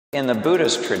In the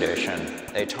Buddhist tradition,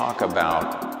 they talk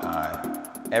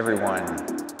about everyone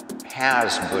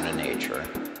has Buddha nature,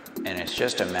 and it's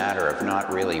just a matter of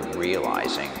not really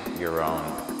realizing your own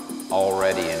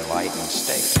already enlightened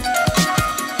state.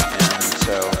 And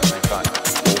so I thought,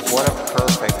 well, what a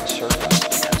perfect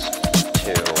circumstance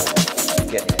to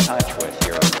get in touch with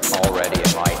your already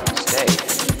enlightened state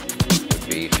would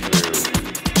be through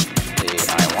the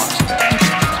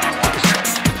ayahuasca.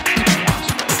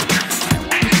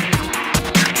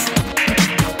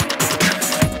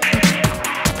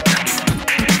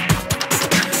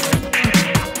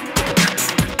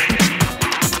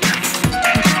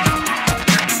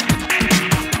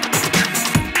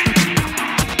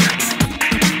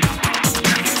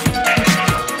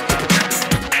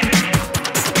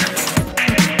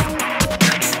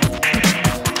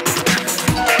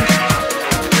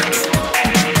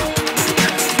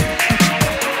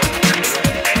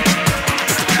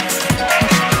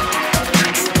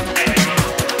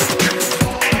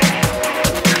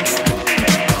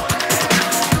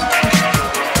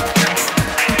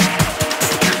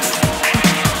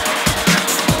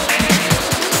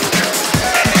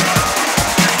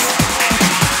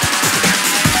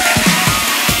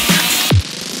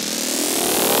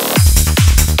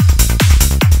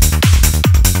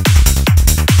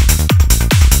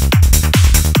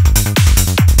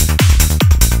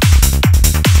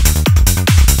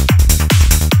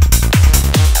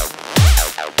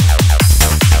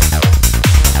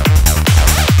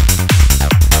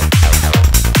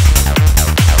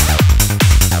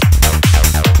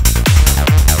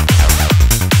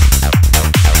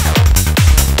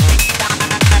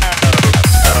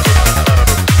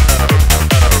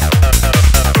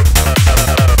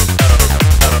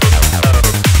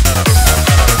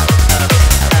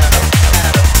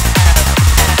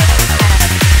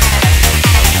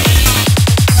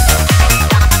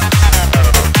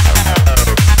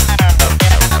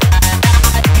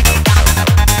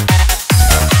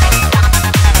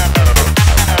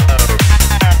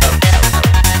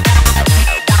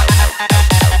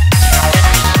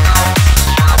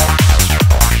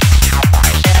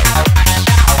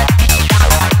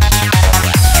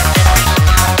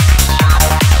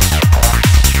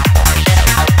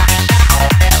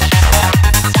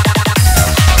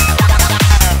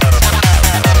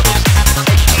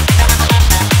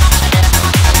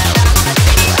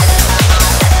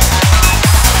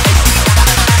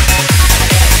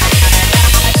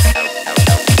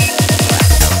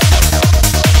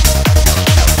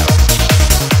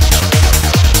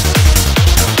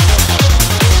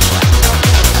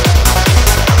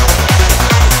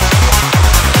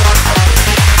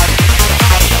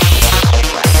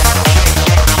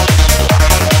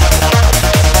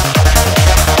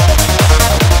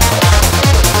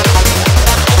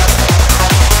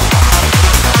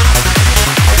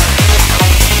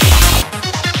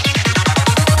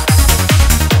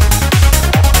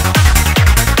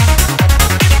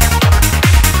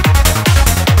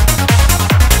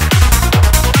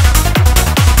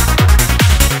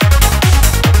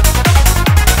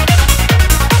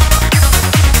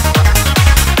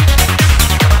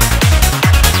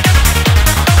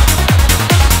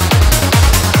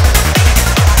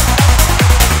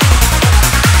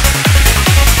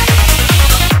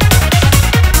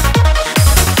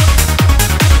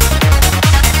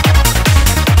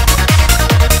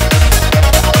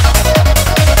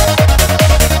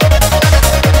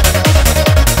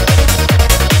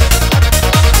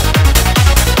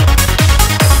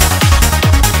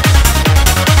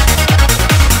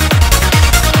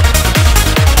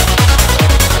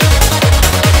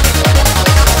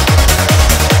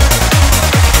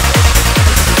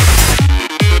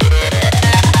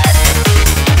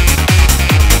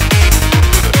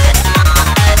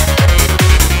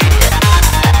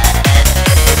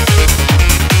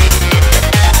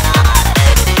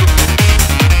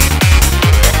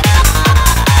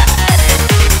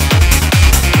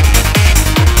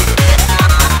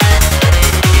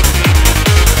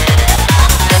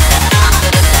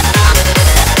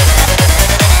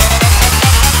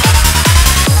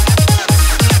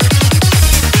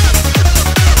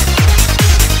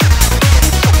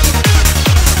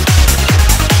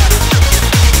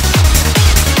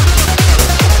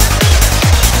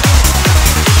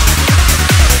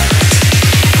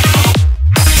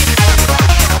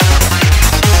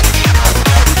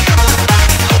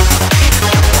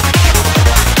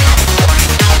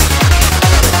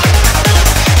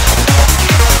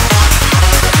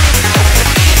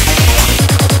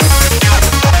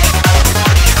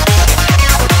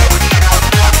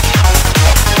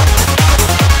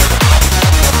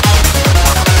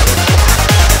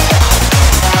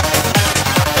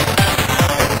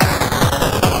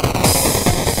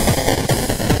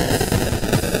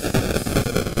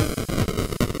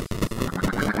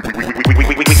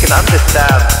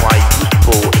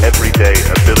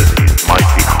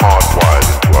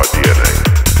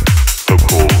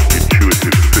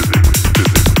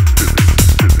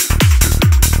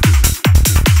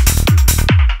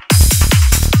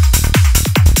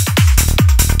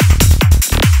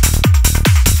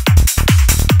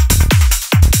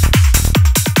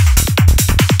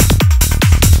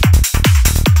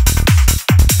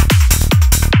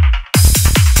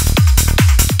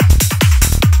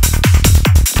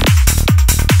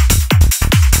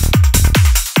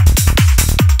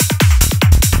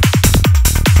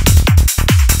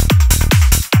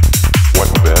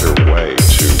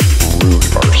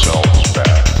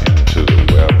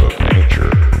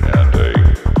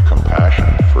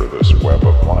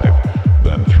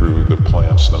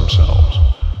 themselves.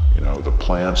 You know, the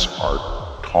plants are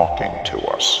talking to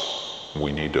us.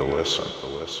 We need to listen, to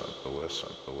listen, to listen,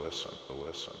 to listen, to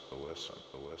listen, to listen,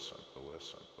 to listen, to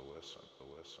listen, to listen, to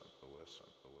listen, to listen,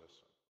 to listen.